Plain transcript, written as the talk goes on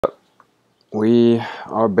We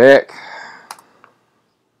are back.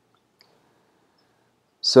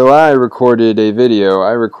 So I recorded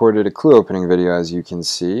a clue opening video, as you can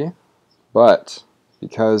see, but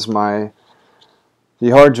because the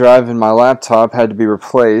hard drive in my laptop had to be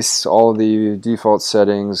replaced, all the default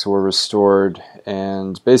settings were restored,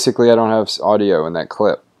 and basically I don't have audio in that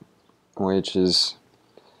clip, which is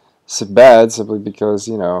bad simply because,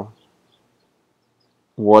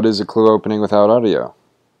 what is a clue opening without audio?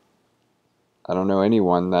 I don't know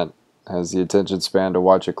anyone that has the attention span to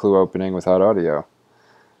watch a clue opening without audio.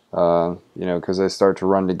 Because they start to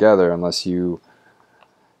run together unless you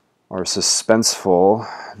are suspenseful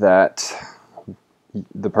that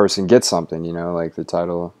the person gets something, like the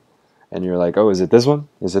title, and you're like, oh, is it this one?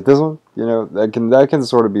 Is it this one? That can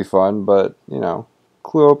sort of be fun, but,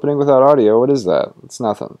 clue opening without audio, what is that? It's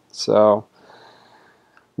nothing. So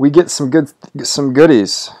we get some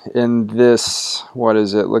goodies in this, what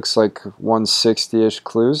is it? Looks like 160-ish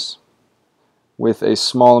clues with a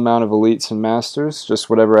small amount of elites and masters. Just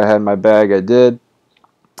whatever I had in my bag, I did.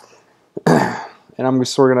 And I'm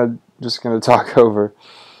just gonna talk over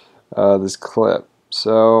this clip.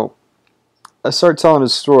 So I start telling a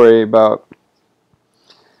story about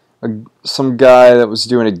some guy that was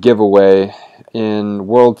doing a giveaway in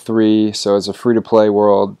World 3, so it's a free-to-play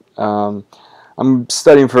world. I'm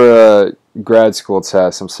studying for a grad school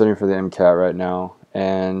test. I'm studying for the MCAT right now,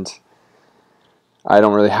 and I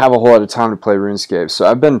don't really have a whole lot of time to play Runescape, so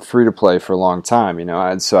I've been free to play for a long time,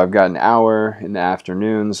 so I've got an hour in the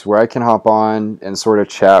afternoons where I can hop on and sort of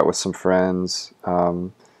chat with some friends.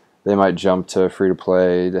 They might jump to free to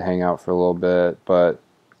play to hang out for a little bit, but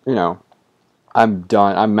I'm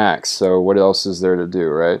done. I'm maxed, so what else is there to do,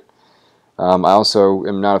 right? I also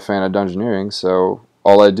am not a fan of dungeoneering, so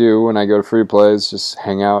all I do when I go to free to play is just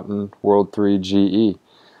hang out in World 3 GE.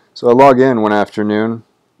 So I log in one afternoon,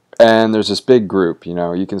 and there's this big group,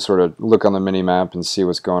 you can sort of look on the mini-map and see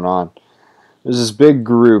what's going on. There's this big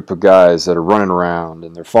group of guys that are running around,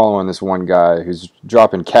 and they're following this one guy who's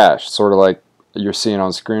dropping cash, sort of like you're seeing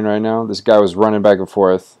on screen right now. This guy was running back and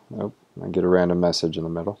forth. Oh, I get a random message in the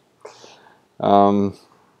middle.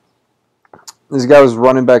 This guy was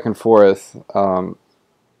running back and forth,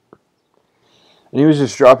 and he was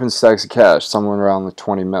just dropping stacks of cash, somewhere around like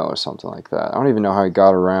 20 mil or something like that. I don't even know how he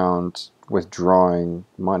got around withdrawing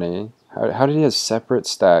money. How did he have separate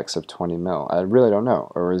stacks of 20 mil? I really don't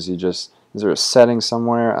know. Or is there a setting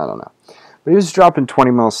somewhere? I don't know. But he was dropping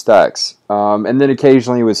 20 mil stacks. And then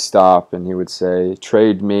occasionally he would stop and he would say,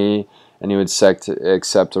 trade me, and he would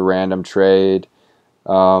accept a random trade.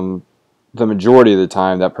 The majority of the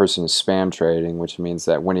time that person is spam trading, which means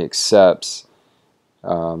that when he accepts,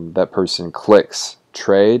 that person clicks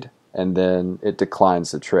trade, and then it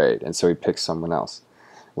declines the trade, and so he picks someone else,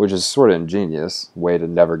 which is sort of ingenious way to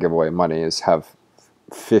never give away money, is have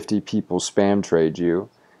 50 people spam trade you.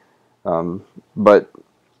 But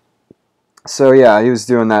so yeah, he was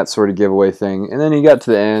doing that sort of giveaway thing, and then he got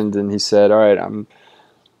to the end and he said, all right, I'm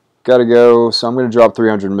gotta go, so I'm gonna drop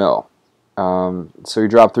 300 mil. So he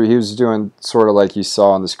dropped he was doing sort of like you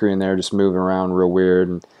saw on the screen there, just moving around real weird,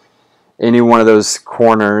 and any one of those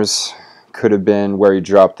corners could have been where he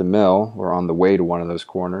dropped the mill, or on the way to one of those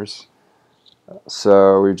corners.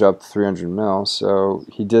 So we dropped 300 mil. So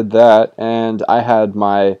he did that, and I had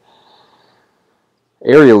my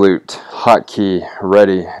area loot hotkey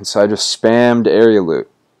ready, and so I just spammed area loot,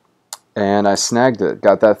 and I snagged it,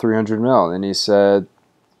 got that 300 mil. And he said,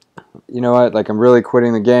 you know what, like, I'm really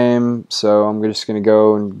quitting the game, so I'm just going to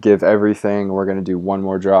go and give everything. We're going to do one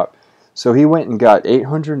more drop. So he went and got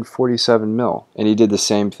 847 mil, and he did the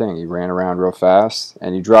same thing. He ran around real fast,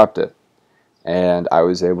 and he dropped it. And I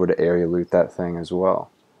was able to area loot that thing as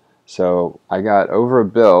well. So I got over a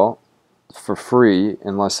bill for free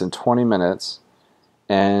in less than 20 minutes.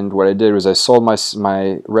 And what I did was I sold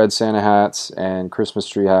my red Santa hats and Christmas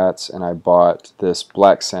tree hats, and I bought this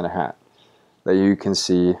black Santa hat that you can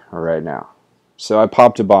see right now. So I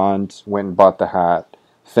popped a bond, went and bought the hat,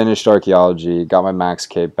 finished archaeology, got my max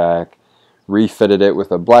cape back, refitted it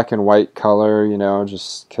with a black and white color,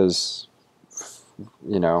 just because,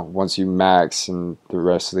 once you max and the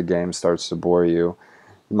rest of the game starts to bore you,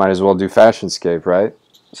 you might as well do fashionscape, right?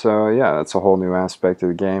 So yeah, that's a whole new aspect of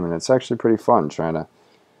the game, and it's actually pretty fun trying to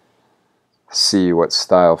see what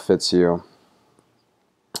style fits you.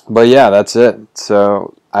 But yeah, that's it.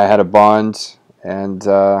 So I had a bond, and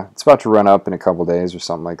it's about to run up in a couple days or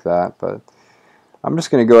something like that, but I'm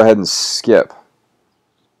just going to go ahead and skip.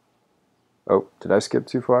 Oh, did I skip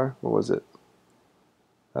too far? What was it?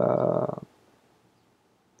 I'm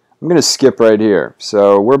going to skip right here.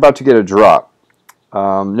 So we're about to get a drop.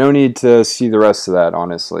 No need to see the rest of that,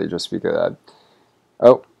 honestly, just because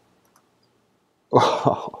oh.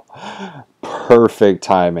 Perfect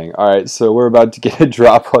timing. Alright, so we're about to get a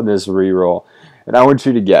drop on this reroll, and I want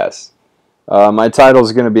you to guess. My title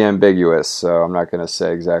is going to be ambiguous, so I'm not going to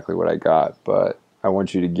say exactly what I got, but I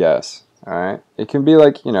want you to guess. Alright? It can be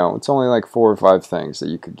like, it's only like 4 or 5 things that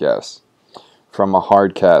you could guess from a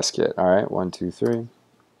hard casket. Alright, 1, 2, 3.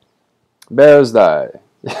 Barrow's die.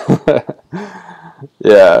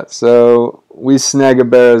 Yeah, so we snag a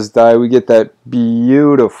Barrow's die. We get that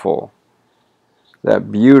beautiful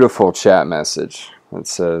chat message that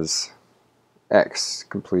says X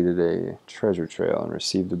completed a treasure trail and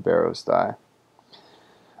received a Barrow's die.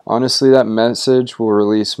 Honestly, that message will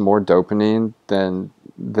release more dopamine than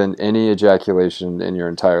any ejaculation in your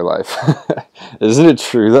entire life. Isn't it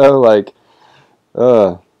true though? Like,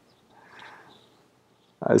 I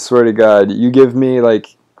swear to God, you give me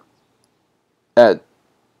like at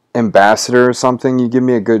Ambassador or something, you give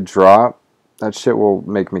me a good drop, that shit will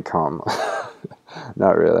make me come.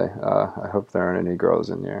 Not really. I hope there aren't any girls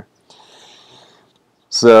in here.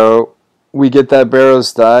 So we get that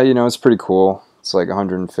Barrow's die. It's pretty cool. It's like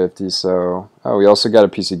 150. So we also got a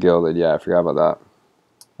piece of gilded. Yeah, I forgot about that.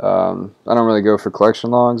 I don't really go for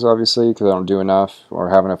collection logs, obviously, because I don't do enough or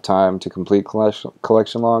have enough time to complete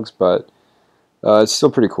collection logs. But it's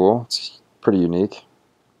still pretty cool. It's pretty unique.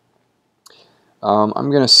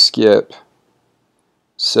 I'm gonna skip.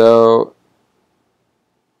 So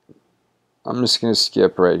I'm just going to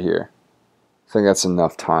skip right here. I think that's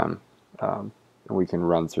enough time. And we can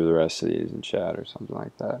run through the rest of these in chat or something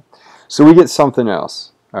like that. So we get something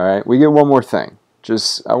else. Alright, we get one more thing.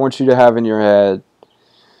 I want you to have in your head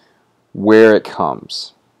where it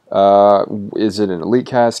comes. Is it an elite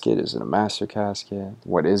casket? Is it a master casket?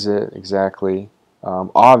 What is it exactly?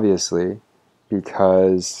 Obviously,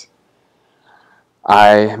 because I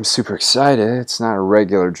am super excited. It's not a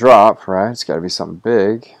regular drop, right? It's got to be something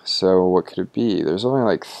big. So what could it be? There's only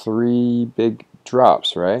like 3 big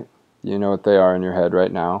drops, right? You know what they are in your head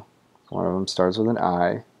right now. One of them starts with an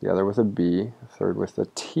I, the other with a B, the third with a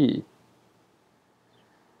T.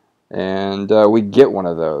 And we get one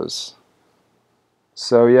of those.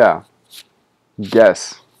 So yeah,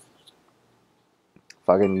 guess.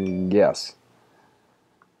 Fucking guess.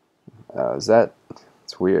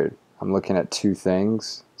 It's weird. I'm looking at 2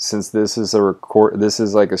 things. Since this is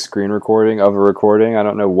like a screen recording of a recording, I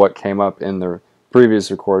don't know what came up in the previous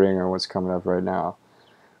recording or what's coming up right now.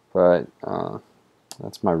 But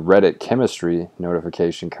that's my Reddit chemistry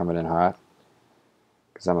notification coming in hot.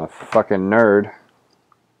 Because I'm a fucking nerd.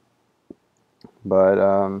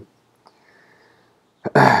 But,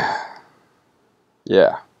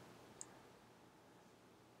 yeah.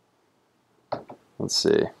 Let's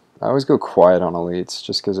see. I always go quiet on elites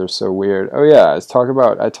just because they're so weird. Oh yeah, I talked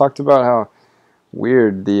about how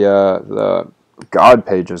weird the God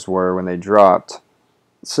pages were when they dropped.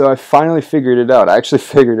 So I finally figured it out. I actually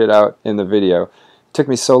figured it out in the video. It took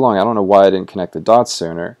me so long. I don't know why I didn't connect the dots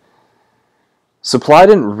sooner. Supply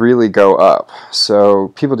didn't really go up, so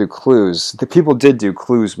people do clues. The people did do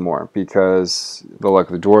clues more because the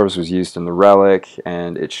Luck of the Dwarves was used in the relic,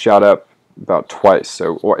 and it shot up about twice.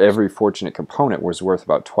 So, or every fortunate component was worth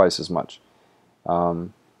about twice as much.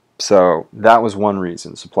 So that was one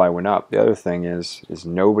reason supply went up. The other thing is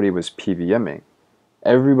nobody was PVMing.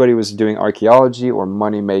 Everybody was doing archaeology or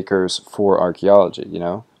money makers for archaeology.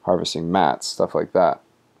 Harvesting mats, stuff like that.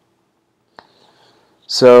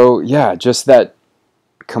 So yeah, just that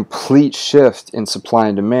complete shift in supply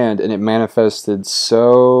and demand, and it manifested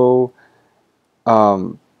so,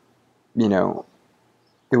 it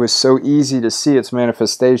was so easy to see its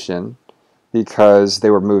manifestation because they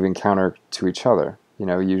were moving counter to each other.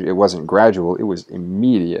 It wasn't gradual, it was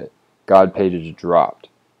immediate. God pages dropped,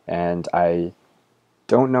 and I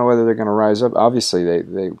don't know whether they're going to rise up. Obviously,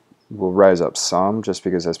 they will rise up some, just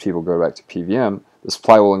because as people go back to PVM, the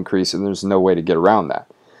supply will increase, and there's no way to get around that.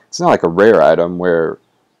 It's not like a rare item where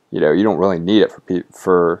you don't really need it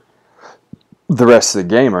for the rest of the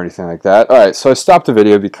game or anything like that. Alright, so I stopped the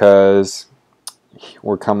video because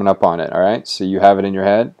we're coming up on it. Alright, so you have it in your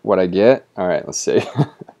head, what I get. Alright, let's see.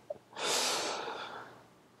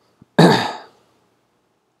 I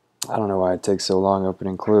don't know why it takes so long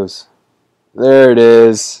opening clues. There it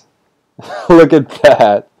is. Look at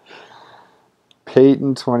that.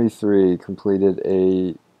 Peyton 23 completed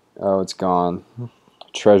it's gone.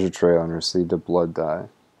 Treasure trail and received a blood die.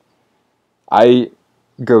 I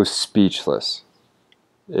go speechless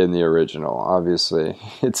in the original, obviously.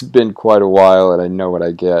 It's been quite a while and I know what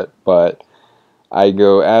I get, but I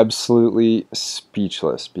go absolutely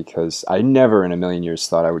speechless because I never in a million years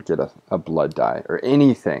thought I would get a blood die or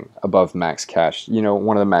anything above max cash, you know,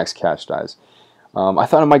 one of the max cash dies. I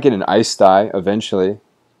thought I might get an ice die eventually,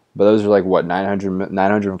 but those are like, what,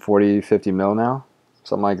 940, 50 mil now?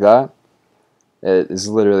 Something like that. It is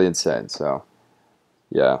literally insane. So,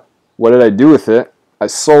 yeah. What did I do with it? I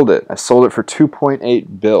sold it. I sold it for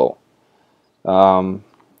 2.8 bill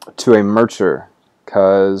to a mercher,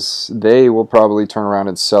 because they will probably turn around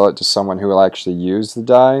and sell it to someone who will actually use the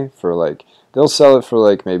die for like, they'll sell it for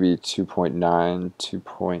like maybe 2.9,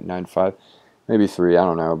 2.95, maybe 3, I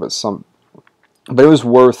don't know, but it was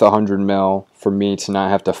worth 100 mil for me to not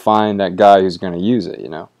have to find that guy who's going to use it, you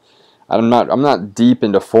know. I'm not deep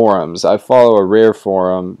into forums. I follow a rare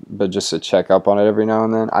forum, but just to check up on it every now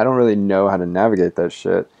and then. I don't really know how to navigate that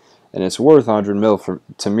shit, and it's worth 100 mil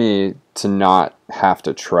to me to not have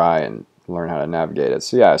to try and learn how to navigate it.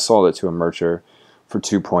 So yeah, I sold it to a mercher for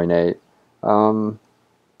 2.8.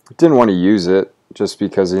 Didn't want to use it just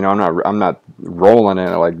because, you know, I'm not rolling in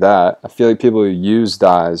it like that. I feel like people who use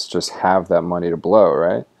dies just have that money to blow,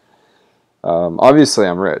 right? Obviously,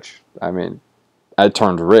 I'm rich. I mean, I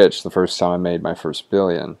turned rich the first time I made my first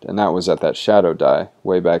billion, and that was at that shadow die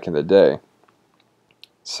way back in the day.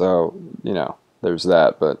 So, you know, there's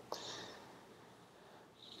that. But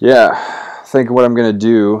yeah, I think what I'm going to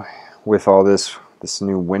do with all this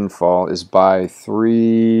new windfall is buy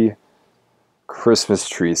 3 Christmas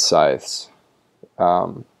tree scythes.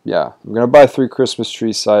 Yeah, I'm going to buy 3 Christmas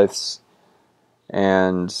tree scythes,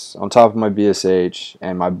 and on top of my BSH,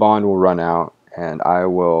 and my bond will run out, and I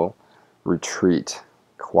will retreat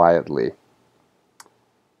quietly.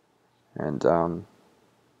 And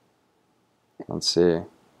let's see.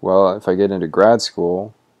 Well, if I get into grad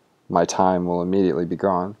school, my time will immediately be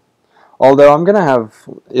gone. Although I'm gonna have,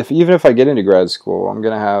 even if I get into grad school, I'm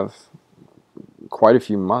gonna have quite a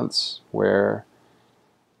few months where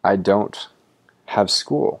I don't have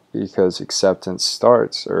school because acceptance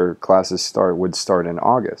starts, or classes would start in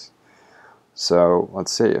August. So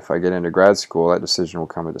let's see, if I get into grad school, that decision will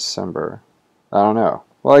come in December. I don't know.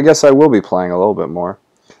 Well, I guess I will be playing a little bit more.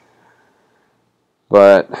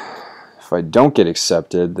 But if I don't get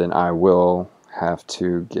accepted, then I will have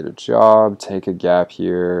to get a job, take a gap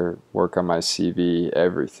year, work on my CV,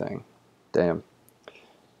 everything. Damn.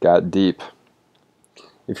 Got deep.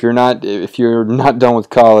 If you're not done with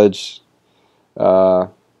college, go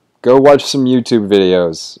watch some YouTube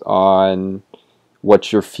videos on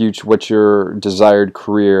what your desired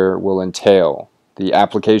career will entail, the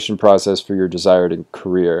application process for your desired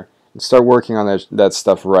career, and start working on that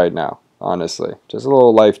stuff right now. Honestly, just a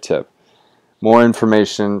little life tip. More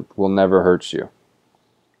information will never hurt you.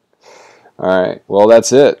 Alright, well,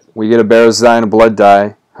 that's it. We get a Barrow's die and a blood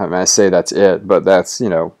die. I mean, I say that's it, but that's, you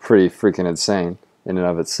know, pretty freaking insane in and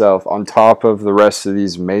of itself. On top of the rest of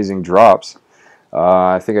these amazing drops,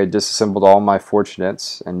 I think I disassembled all my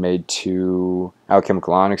Fortunates and made 2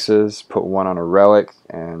 Alchemical Onyxes, put one on a relic,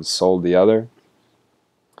 and sold the other.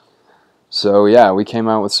 So yeah, we came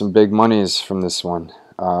out with some big monies from this one.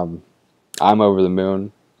 I'm over the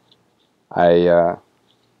moon. I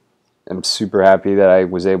am super happy that I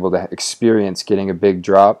was able to experience getting a big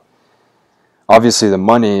drop. Obviously the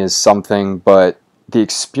money is something, but the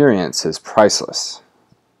experience is priceless.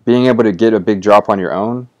 Being able to get a big drop on your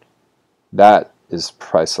own, that is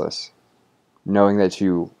priceless. Knowing that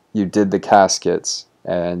you did the caskets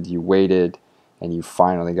and you waited and you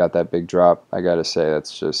finally got that big drop, I gotta say,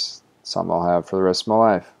 that's just something I'll have for the rest of my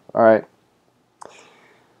life. Alright.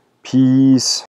 Peace.